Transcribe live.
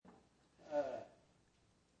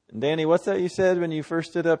And Danny, what's that you said when you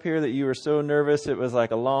first stood up here that you were so nervous it was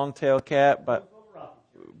like a long-tailed cat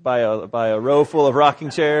by a row full of rocking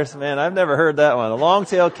chairs? Man, I've never heard that one. A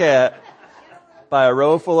long-tailed cat by a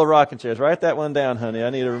row full of rocking chairs. Write that one down, honey. I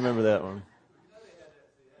need to remember that one.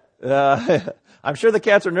 I'm sure the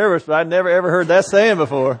cats are nervous, but I've never ever heard that saying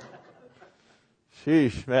before.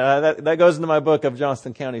 Sheesh, man, that goes into my book of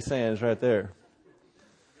Johnston County sayings right there.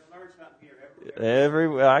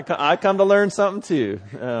 I come to learn something too.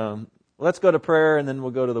 Let's go to prayer and then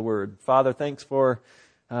we'll go to the Word. Father, thanks for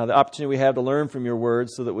the opportunity we have to learn from your Word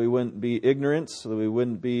so that we wouldn't be ignorant, so that we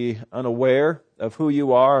wouldn't be unaware of who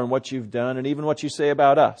you are and what you've done and even what you say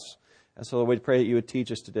about us. And so we pray that you would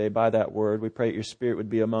teach us today by that Word. We pray that your Spirit would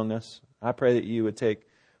be among us. I pray that you would take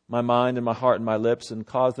my mind and my heart and my lips and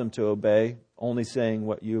cause them to obey, only saying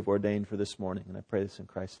what you have ordained for this morning. And I pray this in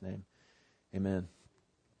Christ's name. Amen.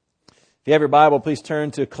 If you have your Bible, please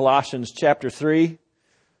turn to Colossians chapter 3.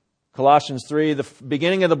 Colossians 3, the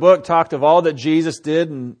beginning of the book talked of all that Jesus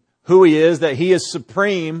did and who He is, that He is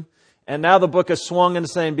supreme. And now the book has swung into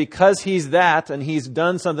saying because He's that and He's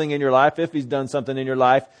done something in your life, if He's done something in your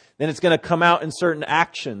life, then it's going to come out in certain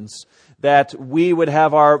actions. That we would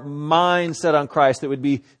have our mind set on Christ, that would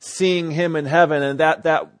be seeing Him in heaven, and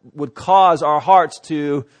that would cause our hearts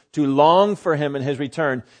to long for Him in His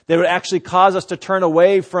return. That would actually cause us to turn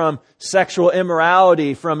away from sexual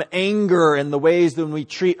immorality, from anger and the ways that we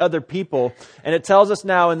treat other people. And it tells us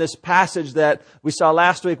now in this passage that we saw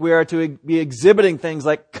last week, we are to be exhibiting things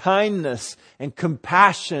like kindness and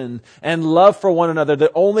compassion and love for one another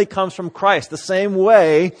that only comes from Christ. The same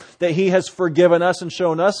way that He has forgiven us and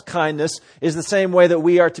shown us kindness is the same way that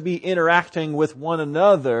we are to be interacting with one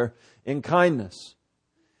another in kindness.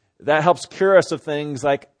 That helps cure us of things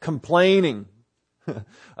like complaining,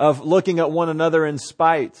 of looking at one another in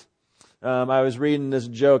spite. I was reading this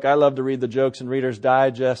joke. I love to read the jokes in Reader's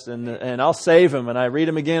Digest, and I'll save them, and I read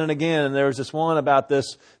them again and again. And there was this one about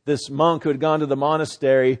this monk who had gone to the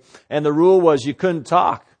monastery, and the rule was you couldn't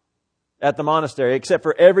talk at the monastery, except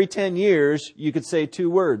for every 10 years you could say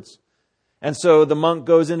 2 words. And so the monk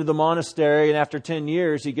goes into the monastery, and after 10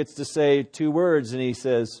 years he gets to say 2 words, and he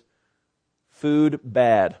says, "Food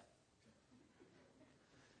bad."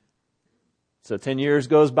 So 10 years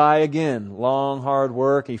goes by again, long, hard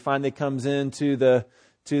work. He finally comes into the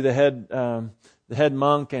head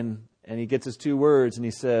monk and he gets his 2 words and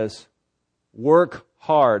he says, "Work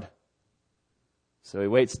hard." So he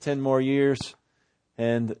waits 10 more years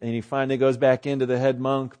and he finally goes back into the head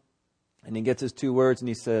monk and he gets his 2 words and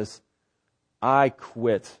he says, "I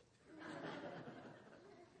quit."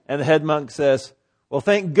 And the head monk says, "Well,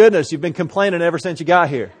 thank goodness you've been complaining ever since you got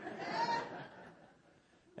here."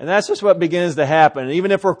 And that's just what begins to happen. Even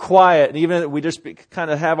if we're quiet, and even if we just kind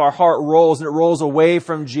of have our heart rolls and it rolls away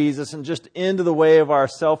from Jesus and just into the way of our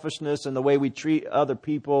selfishness and the way we treat other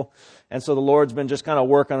people. And so the Lord's been just kind of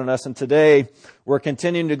working on us. And today we're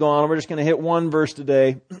continuing to go on. We're just going to hit one verse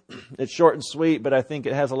today. It's short and sweet, but I think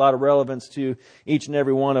it has a lot of relevance to each and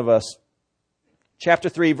every one of us. Chapter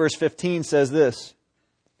 3, verse 15 says this,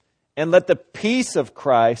 "And let the peace of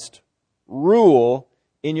Christ rule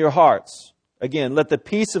in your hearts." Again, let the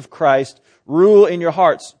peace of Christ rule in your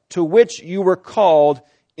hearts, to which you were called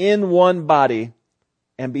in one body,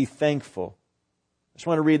 and be thankful. I just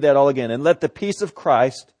want to read that all again. "And let the peace of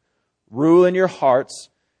Christ rule in your hearts,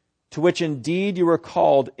 to which indeed you were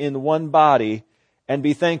called in one body, and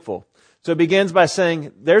be thankful." So it begins by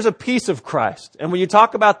saying there's a peace of Christ. And when you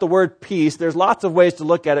talk about the word peace, there's lots of ways to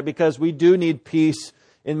look at it because we do need peace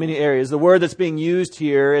in many areas. The word that's being used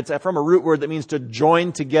here, it's from a root word that means to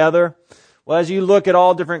join together. Well, as you look at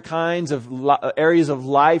all different kinds of areas of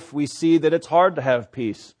life, we see that it's hard to have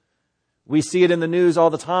peace. We see it in the news all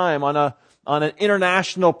the time on an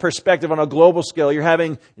international perspective, on a global scale. You're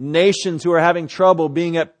having nations who are having trouble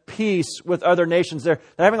being at peace with other nations. They're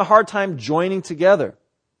having a hard time joining together.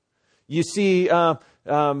 You see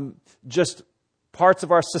just parts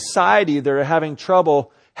of our society that are having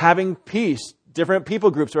trouble having peace. Different people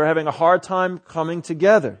groups are having a hard time coming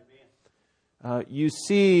together. You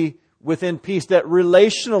see within peace that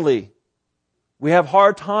relationally we have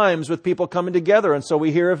hard times with people coming together. And so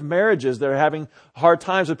we hear of marriages that are having hard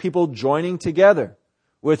times with people joining together.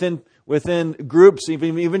 Within groups,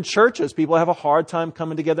 even churches, people have a hard time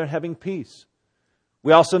coming together and having peace.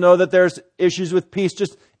 We also know that there's issues with peace,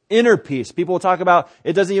 just inner peace. People will talk about,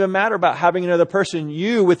 it doesn't even matter about having another person.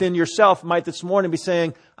 You within yourself might this morning be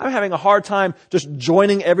saying, "I'm having a hard time just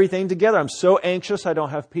joining everything together. I'm so anxious I don't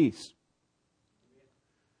have peace."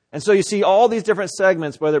 And so you see all these different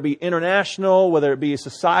segments, whether it be international, whether it be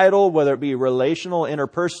societal, whether it be relational,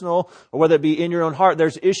 interpersonal, or whether it be in your own heart,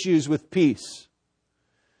 there's issues with peace.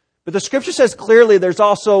 But the Scripture says clearly there's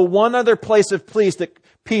also one other place of peace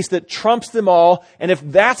that trumps them all. And if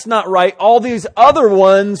that's not right, all these other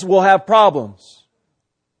ones will have problems.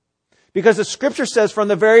 Because the Scripture says from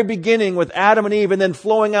the very beginning with Adam and Eve and then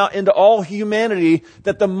flowing out into all humanity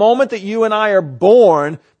that the moment that you and I are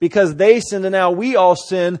born, because they sinned and now we all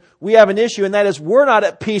sin, we have an issue, and that is we're not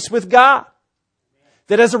at peace with God.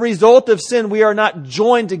 That as a result of sin, we are not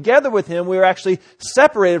joined together with Him. We are actually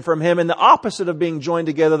separated from Him. And the opposite of being joined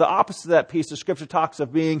together, the opposite of that peace, the Scripture talks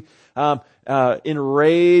of being in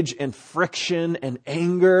rage and friction and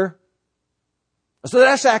anger. So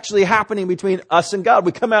that's actually happening between us and God.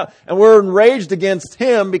 We come out and we're enraged against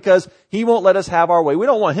Him because He won't let us have our way. We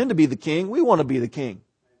don't want Him to be the king. We want to be the king.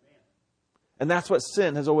 And that's what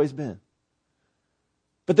sin has always been.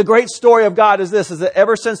 But the great story of God is this, is that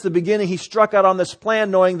ever since the beginning, He struck out on this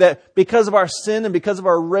plan knowing that because of our sin and because of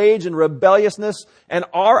our rage and rebelliousness and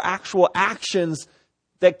our actual actions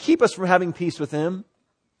that keep us from having peace with Him,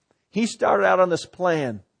 He started out on this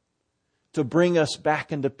plan to bring us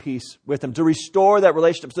back into peace with Him, to restore that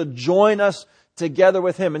relationship, to join us together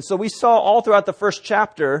with Him. And so we saw all throughout the first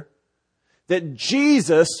chapter that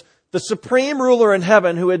Jesus, the supreme ruler in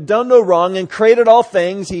heaven who had done no wrong and created all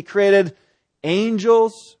things, He created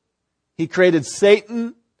angels, He created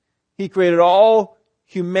Satan, He created all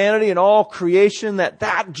humanity and all creation,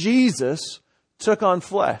 that Jesus took on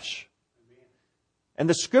flesh. And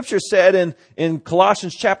the Scripture said in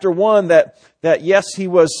Colossians chapter 1 that yes, He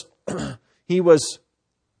was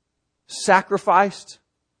sacrificed,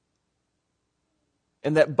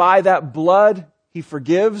 and that by that blood He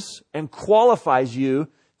forgives and qualifies you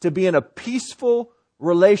to be in a peaceful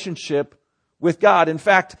relationship with God. In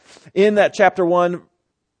fact, in that chapter 1,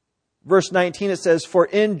 verse 19, it says, "For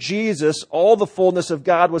in Jesus all the fullness of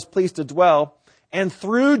God was pleased to dwell, and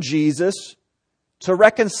through Jesus to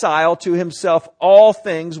reconcile to Himself all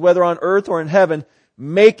things, whether on earth or in heaven,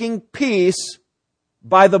 making peace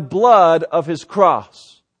by the blood of His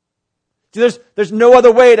cross." See, there's no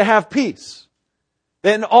other way to have peace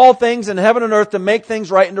than all things in heaven and earth, to make things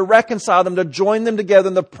right and to reconcile them, to join them together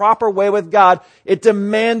in the proper way with God. It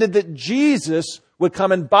demanded that Jesus would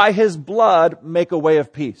come and by His blood make a way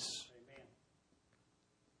of peace.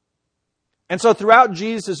 And so throughout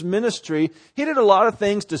Jesus' ministry, He did a lot of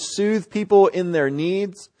things to soothe people in their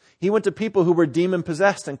needs. He went to people who were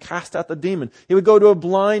demon-possessed and cast out the demon. He would go to a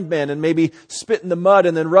blind man and maybe spit in the mud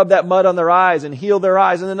and then rub that mud on their eyes and heal their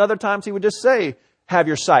eyes. And then other times He would just say, "Have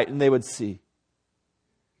your sight," and they would see.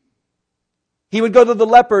 He would go to the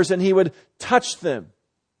lepers and He would touch them.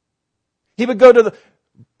 He would go to the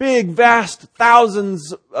big, vast,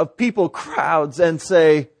 thousands of people, crowds, and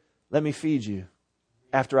say, "Let me feed you,"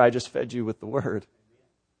 after I just fed you with the Word.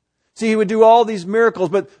 See, He would do all these miracles,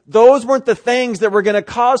 but those weren't the things that were going to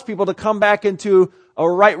cause people to come back into a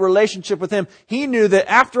right relationship with Him. He knew that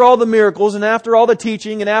after all the miracles and after all the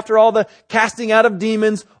teaching and after all the casting out of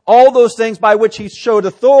demons, all those things by which He showed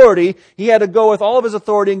authority, He had to go with all of His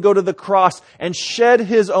authority and go to the cross and shed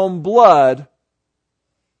His own blood.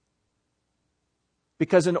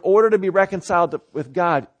 Because in order to be reconciled with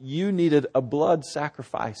God, you needed a blood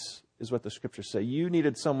sacrifice, is what the Scriptures say. You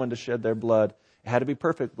needed someone to shed their blood. It had to be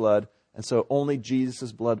perfect blood, and so only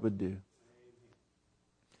Jesus' blood would do.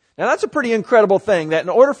 Now that's a pretty incredible thing, that in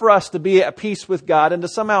order for us to be at peace with God and to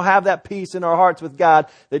somehow have that peace in our hearts with God,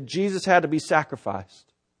 that Jesus had to be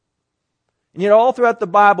sacrificed. And yet all throughout the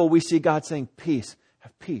Bible we see God saying, "Peace,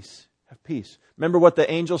 have peace, have peace." Remember what the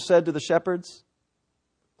angel said to the shepherds?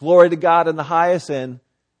 "Glory to God in the highest and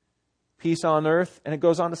peace on earth." And it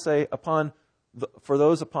goes on to say, for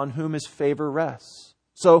those upon whom His favor rests.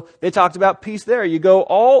 So they talked about peace there. You go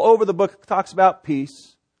all over the book, it talks about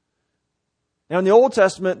peace. Now in the Old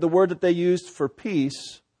Testament, the word that they used for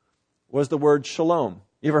peace was the word shalom.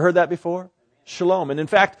 You ever heard that before? Shalom. And in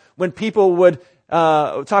fact, when people would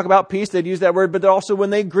talk about peace, they'd use that word, but also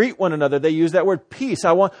when they greet one another, they use that word peace.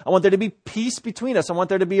 I want there to be peace between us. I want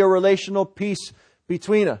there to be a relational peace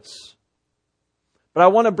between us. But I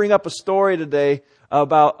want to bring up a story today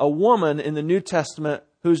about a woman in the New Testament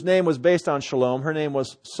whose name was based on shalom. Her name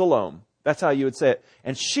was Salome. That's how you would say it.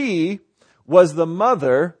 And she was the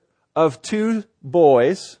mother of two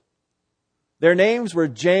boys. Their names were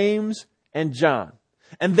James and John.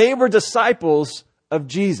 And they were disciples of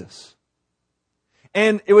Jesus.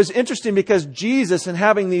 And it was interesting because Jesus, in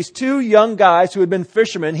having these two young guys who had been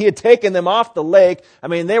fishermen, He had taken them off the lake. I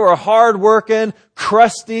mean, they were hard-working,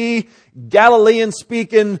 crusty,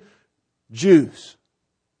 Galilean-speaking Jews.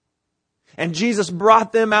 And Jesus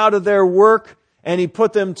brought them out of their work and He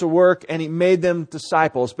put them to work and He made them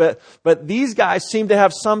disciples. But these guys seemed to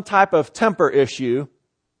have some type of temper issue.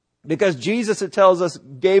 Because Jesus, it tells us,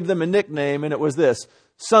 gave them a nickname, and it was this: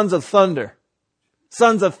 Sons of Thunder.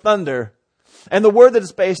 Sons of Thunder. And the word that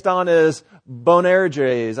it's based on is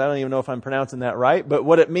Boanerges. I don't even know if I'm pronouncing that right, but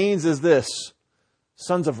what it means is this: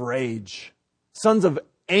 sons of rage, sons of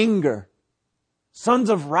anger, sons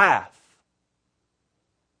of wrath.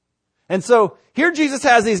 And so here Jesus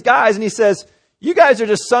has these guys and he says, you guys are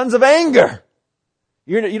just sons of anger.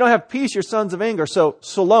 You don't have peace, you're sons of anger. So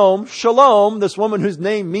Shalom, this woman whose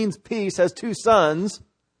name means peace, has two sons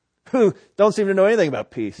who don't seem to know anything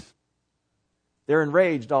about peace. They're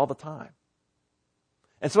enraged all the time.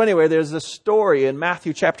 And so anyway, there's this story in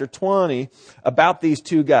Matthew chapter 20 about these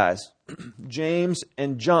two guys, James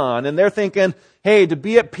and John. And they're thinking, hey, to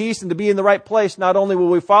be at peace and to be in the right place, not only will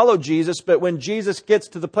we follow Jesus, but when Jesus gets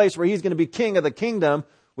to the place where he's going to be king of the kingdom,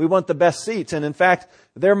 we want the best seats. And in fact,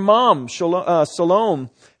 their mom, Salome,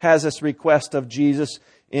 has this request of Jesus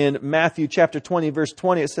in Matthew chapter 20, verse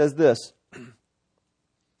 20. It says this: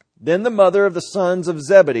 Then the mother of the sons of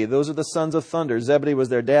Zebedee, those are the sons of thunder, Zebedee was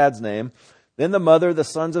their dad's name. Then the mother of the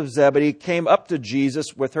sons of Zebedee came up to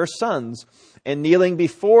Jesus with her sons, and kneeling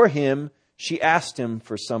before him, she asked him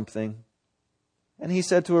for something. And he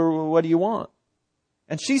said to her, well, what do you want?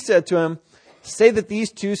 And she said to him, say that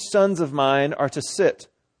these two sons of mine are to sit,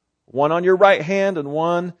 one on your right hand and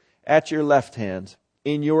one at your left hand,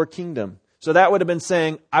 in your kingdom. So that would have been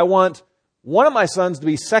saying, I want one of my sons to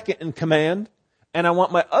be second in command, and I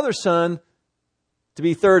want my other son to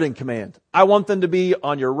be third in command. I want them to be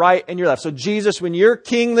on your right and your left. So Jesus, when you're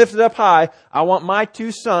king lifted up high, I want my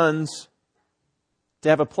two sons to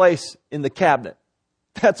have a place in the cabinet.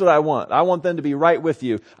 That's what I want. I want them to be right with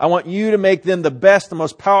you. I want you to make them the best, the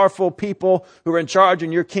most powerful people who are in charge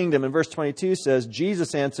in your kingdom. And verse 22 says,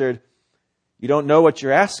 Jesus answered, you don't know what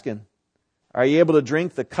you're asking. Are you able to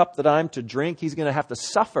drink the cup that I'm to drink? He's going to have to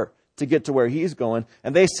suffer to get to where he's going.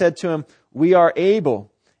 And they said to him, we are able.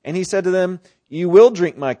 And he said to them, you will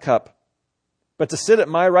drink my cup, but to sit at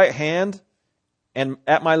my right hand and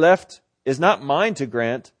at my left is not mine to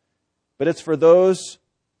grant, but it's for those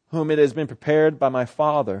whom it has been prepared by my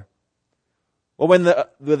Father. Well, when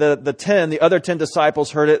the other 10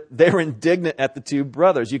 disciples heard it, they were indignant at the two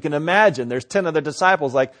brothers. You can imagine there's 10 other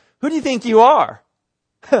disciples like, who do you think you are?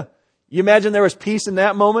 You imagine there was peace in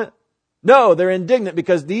that moment? No, they're indignant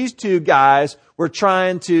because these two guys were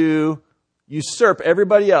trying to usurp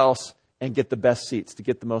everybody else and get the best seats, to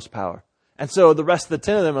get the most power. And so the rest of the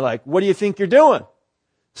 10 of them are like, what do you think you're doing?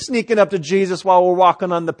 Sneaking up to Jesus while we're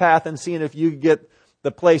walking on the path and seeing if you get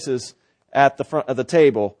the places at the front of the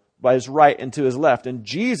table by his right and to his left. And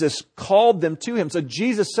Jesus called them to him. So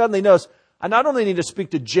Jesus suddenly knows, I not only need to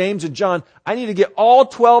speak to James and John, I need to get all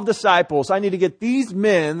 12 disciples. I need to get these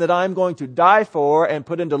men that I'm going to die for and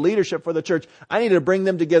put into leadership for the church. I need to bring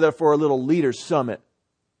them together for a little leaders summit.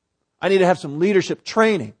 I need to have some leadership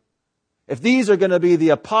training. If these are going to be the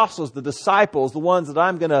apostles, the disciples, the ones that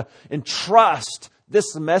I'm going to entrust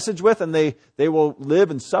this message with, and they will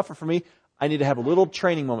live and suffer for me, I need to have a little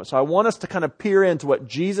training moment. So I want us to kind of peer into what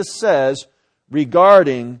Jesus says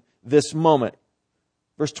regarding this moment.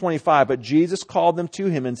 Verse 25, but Jesus called them to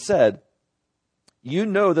him and said, you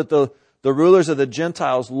know that the rulers of the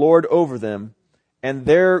Gentiles lord over them, and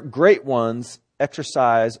their great ones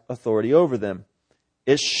exercise authority over them.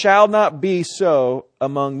 It shall not be so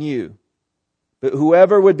among you. But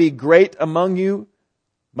whoever would be great among you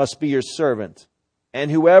must be your servant. And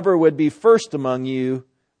whoever would be first among you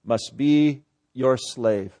must be your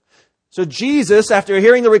slave. So Jesus, after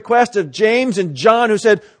hearing the request of James and John, who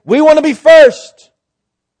said, we want to be first.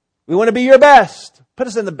 We want to be your best. Put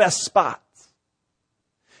us in the best spots.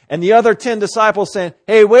 And the other 10 disciples saying,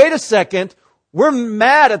 hey, wait a second. We're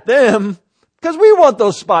mad at them because we want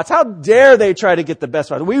those spots. How dare they try to get the best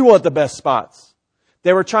spots? We want the best spots.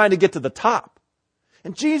 They were trying to get to the top.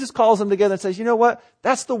 And Jesus calls them together and says, you know what?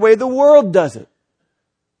 That's the way the world does it.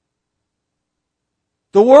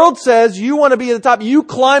 The world says you want to be at the top. You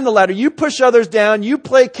climb the ladder. You push others down. You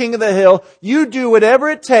play king of the hill. You do whatever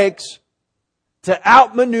it takes to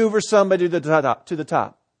outmaneuver somebody to the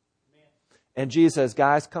top. And Jesus says,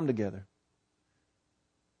 guys, come together.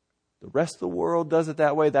 The rest of the world does it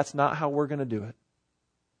that way. That's not how we're going to do it.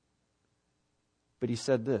 But he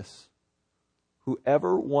said this.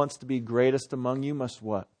 Whoever wants to be greatest among you must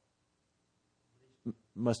what?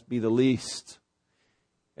 Must be the least.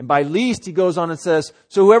 And by least, he goes on and says,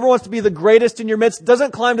 so whoever wants to be the greatest in your midst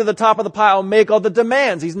doesn't climb to the top of the pile and make all the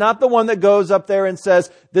demands. He's not the one that goes up there and says,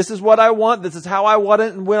 this is what I want, this is how I want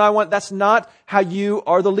it, and when I want it. That's not how you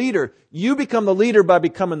are the leader. You become the leader by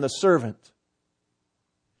becoming the servant.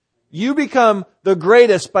 You become the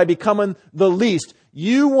greatest by becoming the least.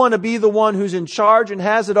 You want to be the one who's in charge and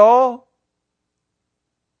has it all?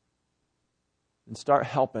 And start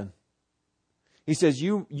helping. He says,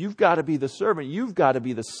 you've got to be the servant. You've got to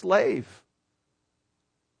be the slave.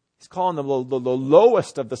 He's calling them the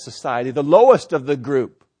lowest of the society, the lowest of the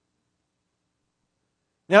group.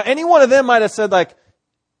 Now, any one of them might have said like,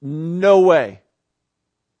 no way.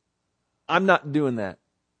 I'm not doing that.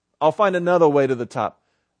 I'll find another way to the top.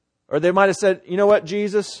 Or they might have said, you know what,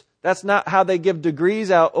 Jesus, that's not how they give degrees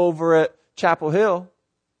out over at Chapel Hill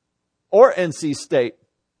or NC State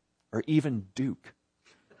or even Duke.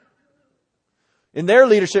 In their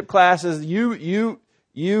leadership classes,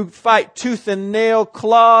 you fight tooth and nail,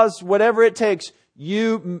 claws, whatever it takes.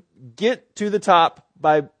 You get to the top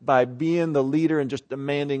by being the leader and just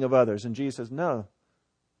demanding of others. And Jesus says, no.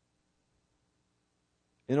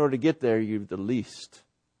 In order to get there, you're the least.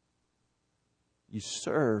 You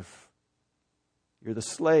serve. You're the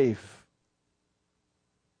slave.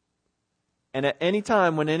 And at any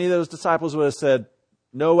time when any of those disciples would have said,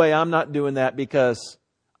 no way, I'm not doing that because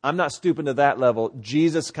I'm not stooping to that level,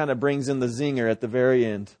 Jesus kind of brings in the zinger at the very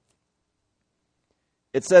end.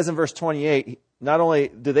 It says in verse 28, not only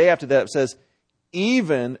do they have to that, it says,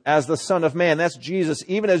 even as the Son of Man, that's Jesus,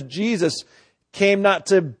 even as Jesus came not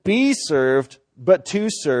to be served, but to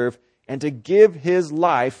serve and to give His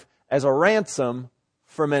life as a ransom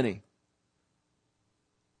for many.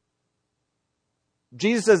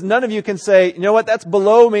 Jesus says, none of you can say, you know what, that's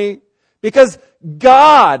below me. Because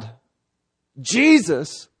God,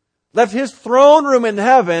 Jesus, left His throne room in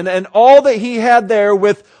heaven and all that He had there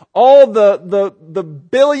with all the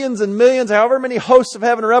billions and millions, however many hosts of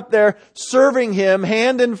heaven are up there serving Him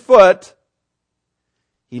hand and foot.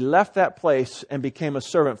 He left that place and became a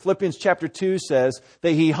servant. Philippians chapter 2 says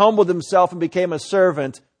that He humbled Himself and became a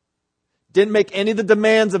servant. Didn't make any of the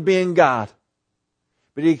demands of being God.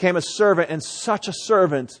 But He became a servant, and such a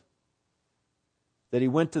servant that He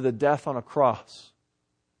went to the death on a cross.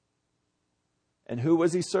 And who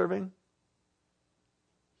was He serving?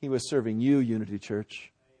 He was serving you, Unity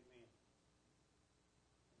Church.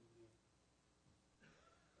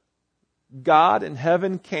 God in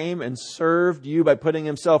heaven came and served you by putting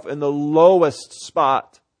Himself in the lowest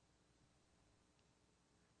spot.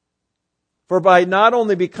 For by not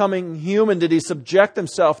only becoming human did He subject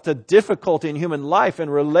Himself to difficulty in human life and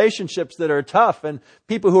relationships that are tough and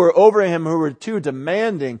people who are over Him who are too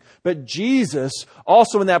demanding. But Jesus,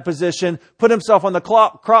 also in that position, put Himself on the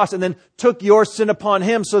cross and then took your sin upon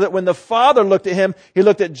Him so that when the Father looked at Him, He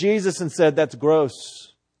looked at Jesus and said, that's gross.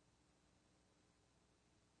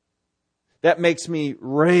 That makes me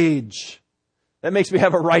rage. That makes me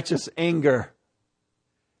have a righteous anger.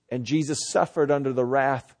 And Jesus suffered under the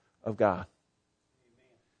wrath of God.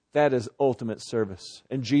 That is ultimate service.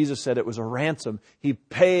 And Jesus said it was a ransom. He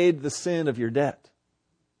paid the sin of your debt.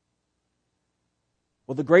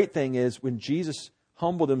 Well, the great thing is when Jesus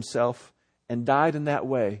humbled Himself and died in that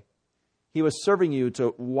way, He was serving you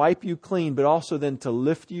to wipe you clean, but also then to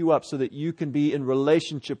lift you up so that you can be in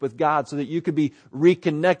relationship with God, so that you could be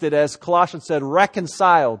reconnected, as Colossians said,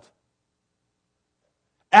 reconciled,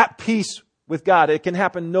 at peace with God. It can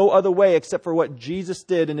happen no other way except for what Jesus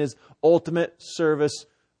did in His ultimate service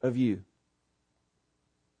of you.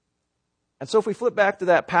 And so if we flip back to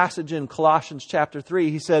that passage in Colossians chapter 3,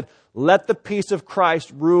 he said, let the peace of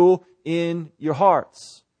Christ rule in your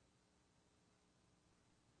hearts.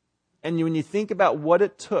 And when you think about what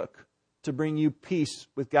it took to bring you peace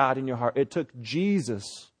with God in your heart, it took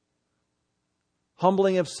Jesus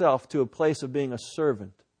humbling Himself to a place of being a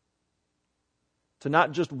servant, to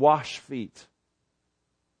not just wash feet,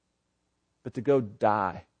 but to go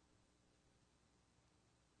die.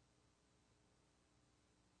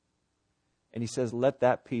 And He says, let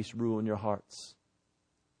that peace rule in your hearts.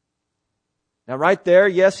 Now right there,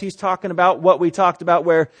 yes, He's talking about what we talked about,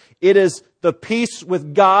 where it is the peace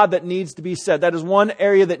with God that needs to be said. That is one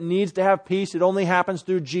area that needs to have peace. It only happens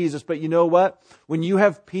through Jesus. But you know what? When you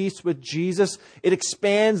have peace with Jesus, it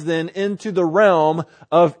expands then into the realm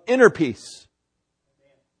of inner peace.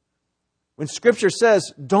 When Scripture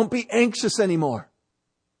says, don't be anxious anymore.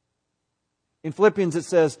 In Philippians it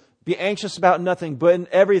says, be anxious about nothing, but in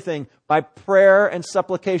everything, by prayer and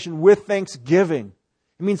supplication with thanksgiving.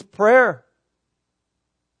 It means prayer.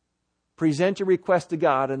 Present your request to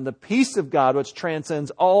God, and the peace of God, which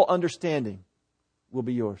transcends all understanding, will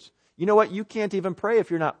be yours. You know what? You can't even pray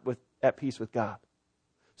if you're not at peace with God.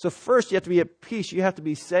 So first you have to be at peace. You have to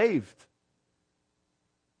be saved.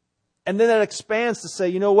 And then that expands to say,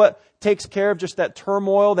 you know what? Takes care of just that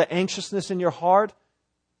turmoil, that anxiousness in your heart.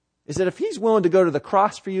 is that if He's willing to go to the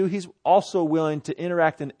cross for you, He's also willing to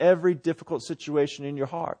interact in every difficult situation in your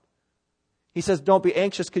heart. He says, don't be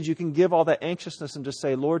anxious, because you can give all that anxiousness and just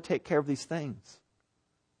say, Lord, take care of these things.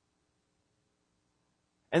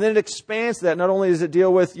 And then it expands that. Not only does it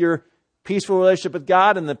deal with your peaceful relationship with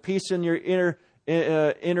God and the peace in your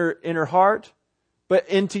inner heart, but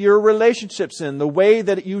into your relationships, in the way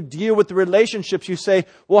that you deal with the relationships. You say,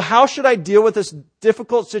 well, how should I deal with this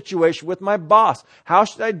difficult situation with my boss? How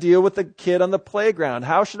should I deal with the kid on the playground?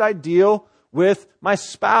 How should I deal with my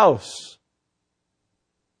spouse?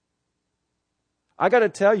 I got to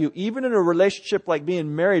tell you, even in a relationship like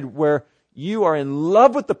being married, where you are in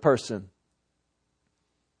love with the person,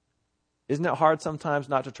 isn't it hard sometimes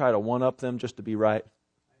not to try to one-up them just to be right?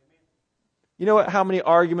 You know how many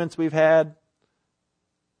arguments we've had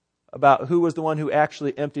about who was the one who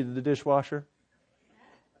actually emptied the dishwasher?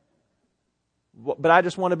 But I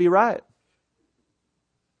just want to be right.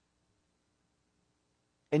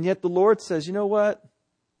 And yet the Lord says, you know what?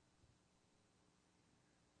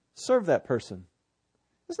 Serve that person.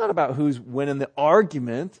 It's not about who's winning the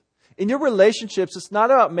argument. In your relationships, it's not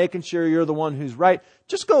about making sure you're the one who's right.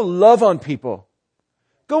 Just go love on people.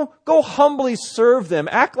 Go humbly serve them.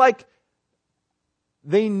 Act like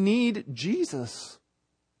they need Jesus.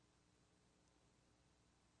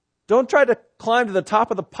 Don't try to climb to the top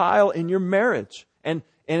of the pile in your marriage. And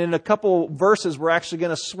in a couple verses, we're actually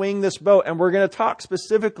going to swing this boat, and we're going to talk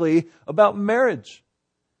specifically about marriage.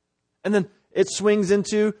 And then it swings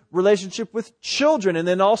into relationship with children. And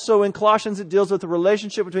then also in Colossians, it deals with the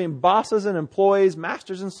relationship between bosses and employees,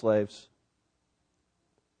 masters and slaves.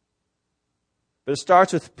 But it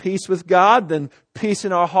starts with peace with God, then peace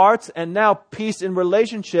in our hearts, and now peace in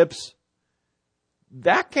relationships.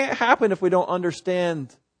 That can't happen if we don't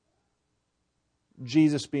understand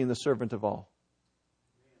Jesus being the servant of all.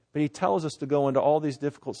 But He tells us to go into all these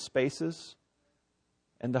difficult spaces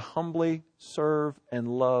and to humbly serve and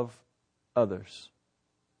love others.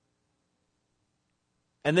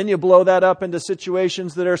 And then you blow that up into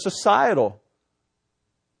situations that are societal.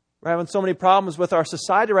 We're having so many problems with our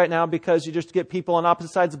society right now because you just get people on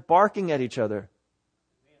opposite sides barking at each other.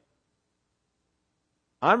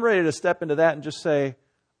 I'm ready to step into that and just say,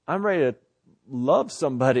 I'm ready to love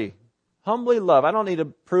somebody. Humbly love. I don't need to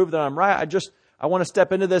prove that I'm right. I want to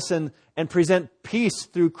step into this and present peace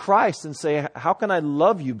through Christ and say, how can I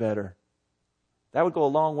love you better? That would go a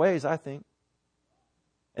long ways, I think.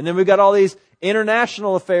 And then we've got all these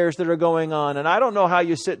international affairs that are going on. And I don't know how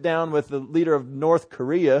you sit down with the leader of North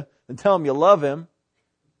Korea and tell him you love him.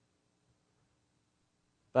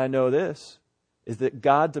 But I know this, is that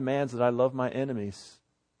God demands that I love my enemies,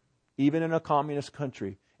 even in a communist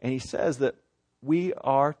country. And He says that we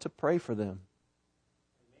are to pray for them.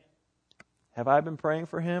 Have I been praying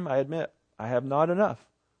for him? I admit, I have not enough.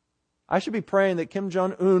 I should be praying that Kim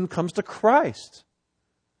Jong-un comes to Christ.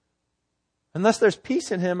 Unless there's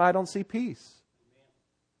peace in him, I don't see peace.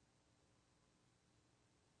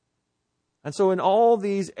 And so in all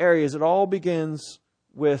these areas, it all begins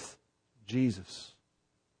with Jesus.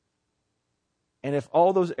 And if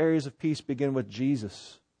all those areas of peace begin with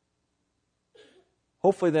Jesus,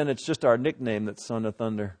 hopefully then it's just our nickname that's Son of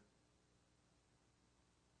Thunder.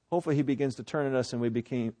 Hopefully He begins to turn in us and we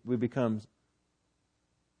become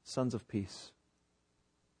sons of peace.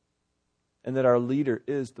 And that our leader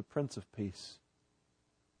is the Prince of Peace.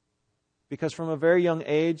 Because from a very young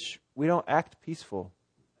age, we don't act peaceful.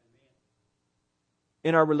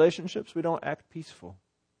 In our relationships, we don't act peaceful.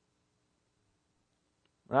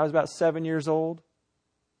 When I was about 7 years old,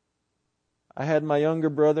 I had my younger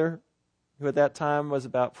brother, who at that time was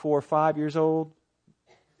about 4 or 5 years old.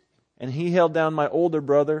 And he held down my older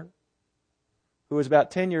brother, who was about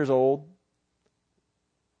 10 years old.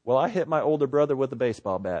 Well, I hit my older brother with a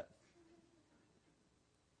baseball bat.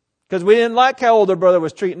 Because we didn't like how older brother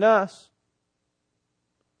was treating us.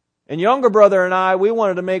 And younger brother and I, we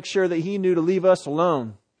wanted to make sure that he knew to leave us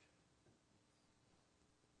alone.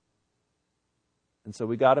 And so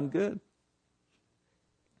we got him good.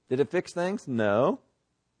 Did it fix things? No.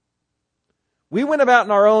 We went about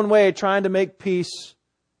in our own way trying to make peace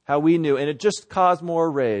how we knew, and it just caused more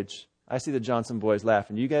rage. I see the Johnson boys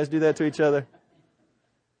laughing. You guys do that to each other?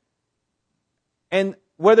 And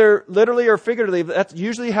whether literally or figuratively, that's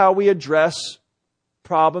usually how we address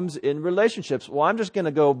problems in relationships. Well, I'm just going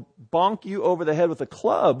to go bonk you over the head with a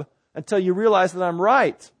club until you realize that I'm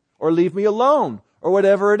right, or leave me alone, or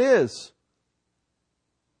whatever it is.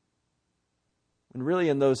 And really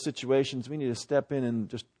in those situations, we need to step in and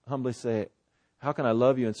just humbly say, how can I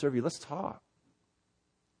love you and serve you? Let's talk.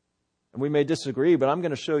 And we may disagree, but I'm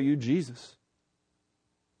going to show you Jesus.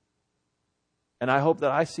 And I hope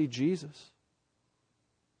that I see Jesus.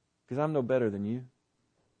 Because I'm no better than you.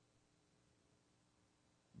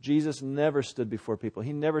 Jesus never stood before people.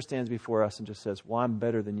 He never stands before us and just says, well, I'm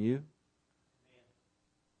better than you.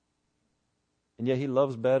 And yet He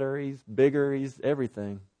loves better. He's bigger. He's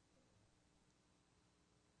everything.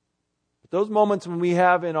 But those moments when we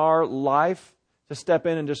have in our life to step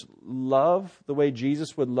in and just love the way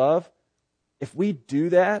Jesus would love, if we do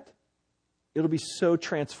that, it'll be so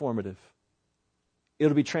transformative.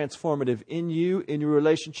 It'll be transformative in you, in your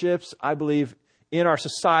relationships, I believe, in our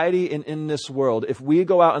society and in this world. If we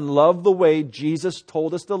go out and love the way Jesus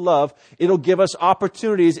told us to love, it'll give us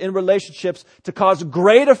opportunities in relationships to cause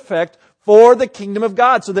great effect for the kingdom of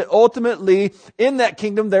God, so that ultimately in that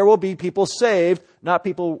kingdom there will be people saved, not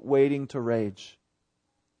people waiting to rage.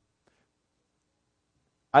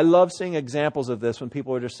 I love seeing examples of this when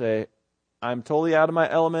people would just say, I'm totally out of my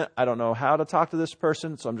element. I don't know how to talk to this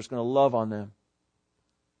person, so I'm just going to love on them.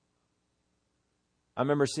 I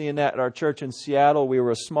remember seeing that at our church in Seattle. We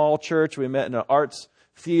were a small church. We met in an arts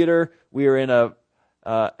theater. We were in a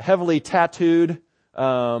heavily tattooed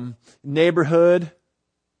neighborhood.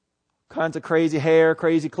 Kinds of crazy hair,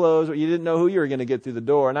 crazy clothes. You didn't know who you were going to get through the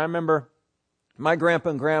door. And I remember my grandpa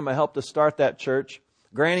and grandma helped us start that church.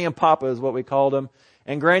 Granny and Papa is what we called them.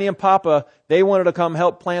 And Granny and Papa, they wanted to come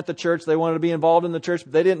help plant the church. They wanted to be involved in the church,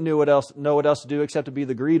 but they didn't know what else to do except to be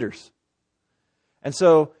the greeters. And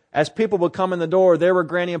so as people would come in the door, there were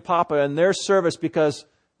Granny and Papa in their service because,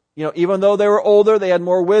 even though they were older, they had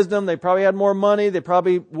more wisdom, they probably had more money, they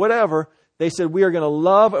probably whatever. They said, we are going to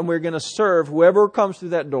love and we're going to serve whoever comes through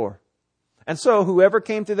that door. And so whoever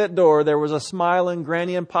came through that door, there was a smiling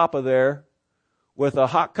Granny and Papa there with a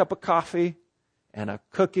hot cup of coffee and a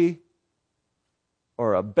cookie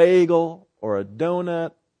or a bagel or a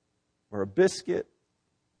donut or a biscuit.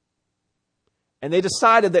 And they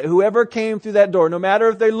decided that whoever came through that door, no matter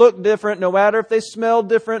if they looked different, no matter if they smelled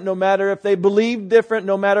different, no matter if they believed different,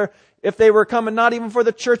 no matter if they were coming not even for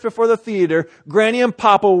the church but for the theater, Granny and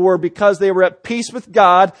Papa were, because they were at peace with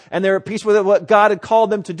God and they were at peace with what God had called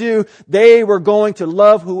them to do, they were going to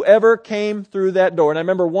love whoever came through that door. And I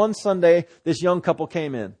remember one Sunday, this young couple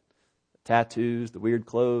came in. The tattoos, the weird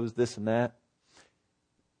clothes, this and that.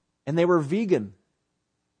 And they were vegan.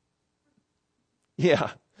 Yeah.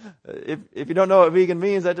 If you don't know what vegan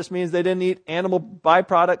means, that just means they didn't eat animal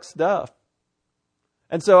byproduct stuff.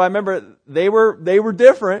 And so I remember they were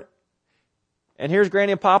different. And here's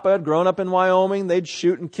Granny and Papa had grown up in Wyoming. They'd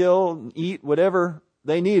shoot and kill and eat whatever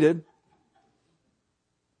they needed.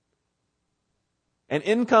 And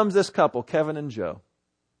in comes this couple, Kevin and Joe.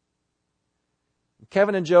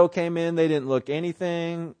 Kevin and Joe came in. They didn't look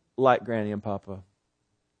anything like Granny and Papa.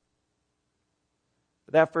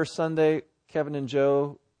 But that first Sunday, Kevin and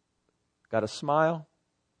Joe got a smile,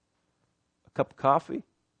 a cup of coffee,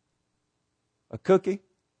 a cookie.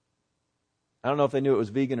 I don't know if they knew it was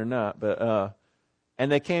vegan or not, but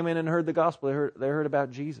and they came in and heard the gospel. They heard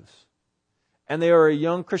about Jesus. And they were a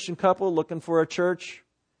young Christian couple looking for a church.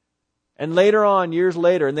 And later on, years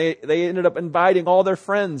later, and they ended up inviting all their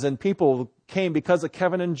friends, and people came because of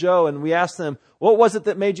Kevin and Joe. And we asked them, what was it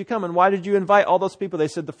that made you come? And why did you invite all those people? They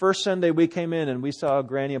said, the first Sunday we came in and we saw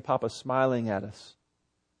Granny and Papa smiling at us.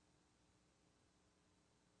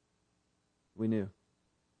 We knew.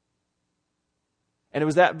 And it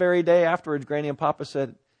was that very day afterwards, Granny and Papa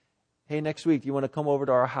said, hey, next week, you want to come over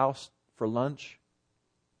to our house for lunch?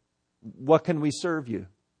 What can we serve you?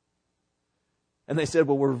 And they said,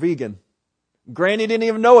 well, we're vegan. Granny didn't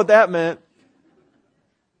even know what that meant.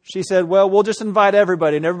 She said, well, we'll just invite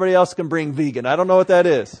everybody and everybody else can bring vegan. I don't know what that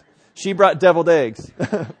is. She brought deviled eggs.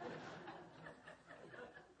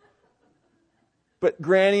 But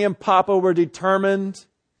Granny and Papa were determined.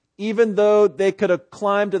 Even though they could have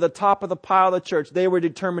climbed to the top of the pile of the church, they were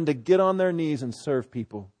determined to get on their knees and serve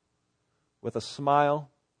people with a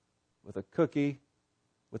smile, with a cookie,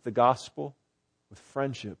 with the gospel, with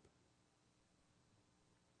friendship.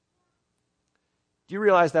 Do you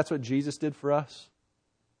realize that's what Jesus did for us?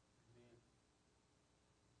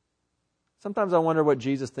 Sometimes I wonder what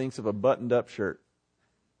Jesus thinks of a buttoned-up shirt.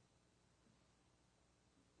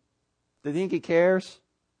 Do you think He cares?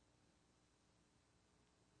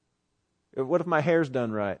 What if my hair's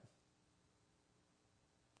done right?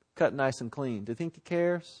 Cut nice and clean. Do you think He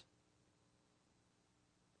cares?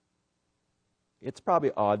 It's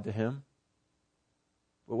probably odd to Him.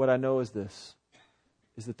 But what I know is this,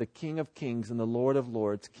 is that the King of Kings and the Lord of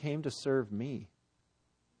Lords came to serve me.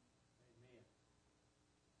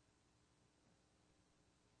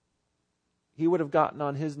 He would have gotten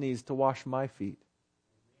on His knees to wash my feet.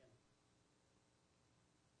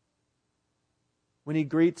 When He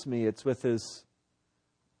greets me, it's with His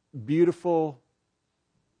beautiful,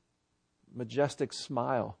 majestic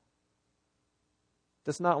smile.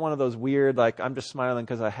 That's not one of those weird, like, I'm just smiling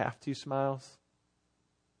because I have to smiles.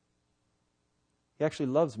 He actually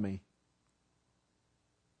loves me.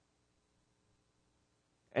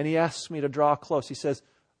 And He asks me to draw close. He says,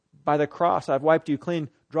 by the cross, I've wiped you clean.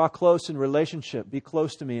 Draw close in relationship. Be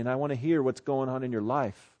close to me. And I want to hear what's going on in your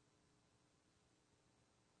life.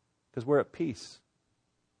 Because we're at peace.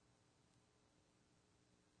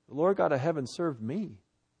 The Lord God of heaven served me.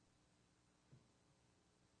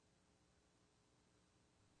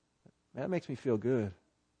 That makes me feel good.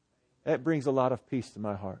 That brings a lot of peace to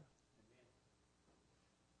my heart.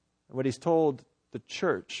 And what He's told the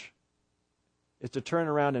church is to turn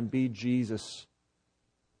around and be Jesus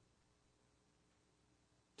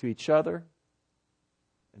to each other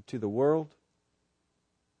and to the world.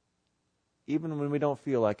 Even when we don't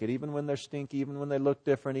feel like it, even when they're stinky, even when they look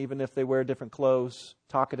different, even if they wear different clothes,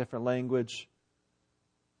 talk a different language,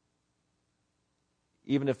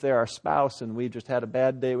 even if they're our spouse and we've just had a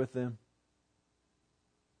bad day with them,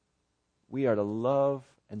 we are to love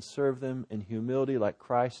and serve them in humility like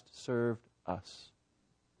Christ served us.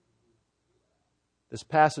 This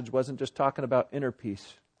passage wasn't just talking about inner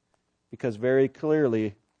peace, because very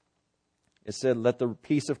clearly it said, let the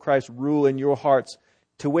peace of Christ rule in your hearts,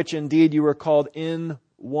 to which indeed you were called in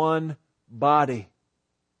one body.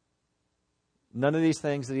 None of these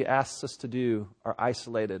things that He asks us to do are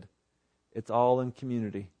isolated. It's all in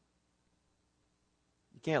community.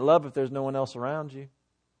 You can't love if there's no one else around you.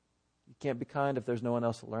 You can't be kind if there's no one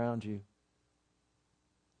else around you.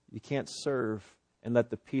 You can't serve and let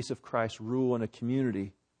the peace of Christ rule in a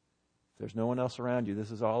community if there's no one else around you.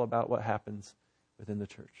 This is all about what happens within the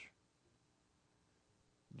church.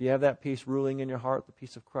 Do you have that peace ruling in your heart, the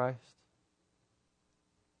peace of Christ?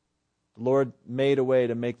 The Lord made a way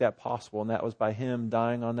to make that possible, and that was by Him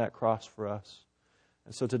dying on that cross for us.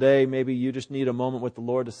 And so today, maybe you just need a moment with the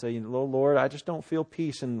Lord to say, Lord, I just don't feel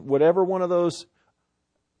peace in whatever one of those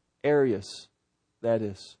areas that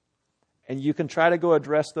is. And you can try to go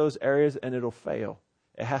address those areas and it'll fail.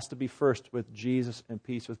 It has to be first with Jesus and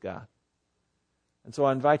peace with God. And so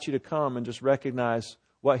I invite you to come and just recognize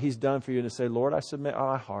what He's done for you and to say, Lord, I submit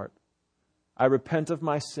my heart. I repent of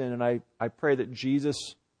my sin, and I pray that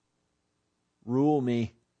Jesus rule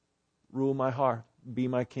me, rule my heart, be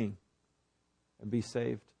my King, and be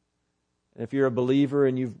saved. And if you're a believer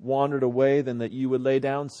and you've wandered away, then that you would lay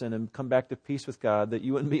down sin and come back to peace with God, that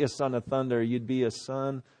you wouldn't be a son of thunder, you'd be a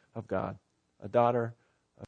son of God, a daughter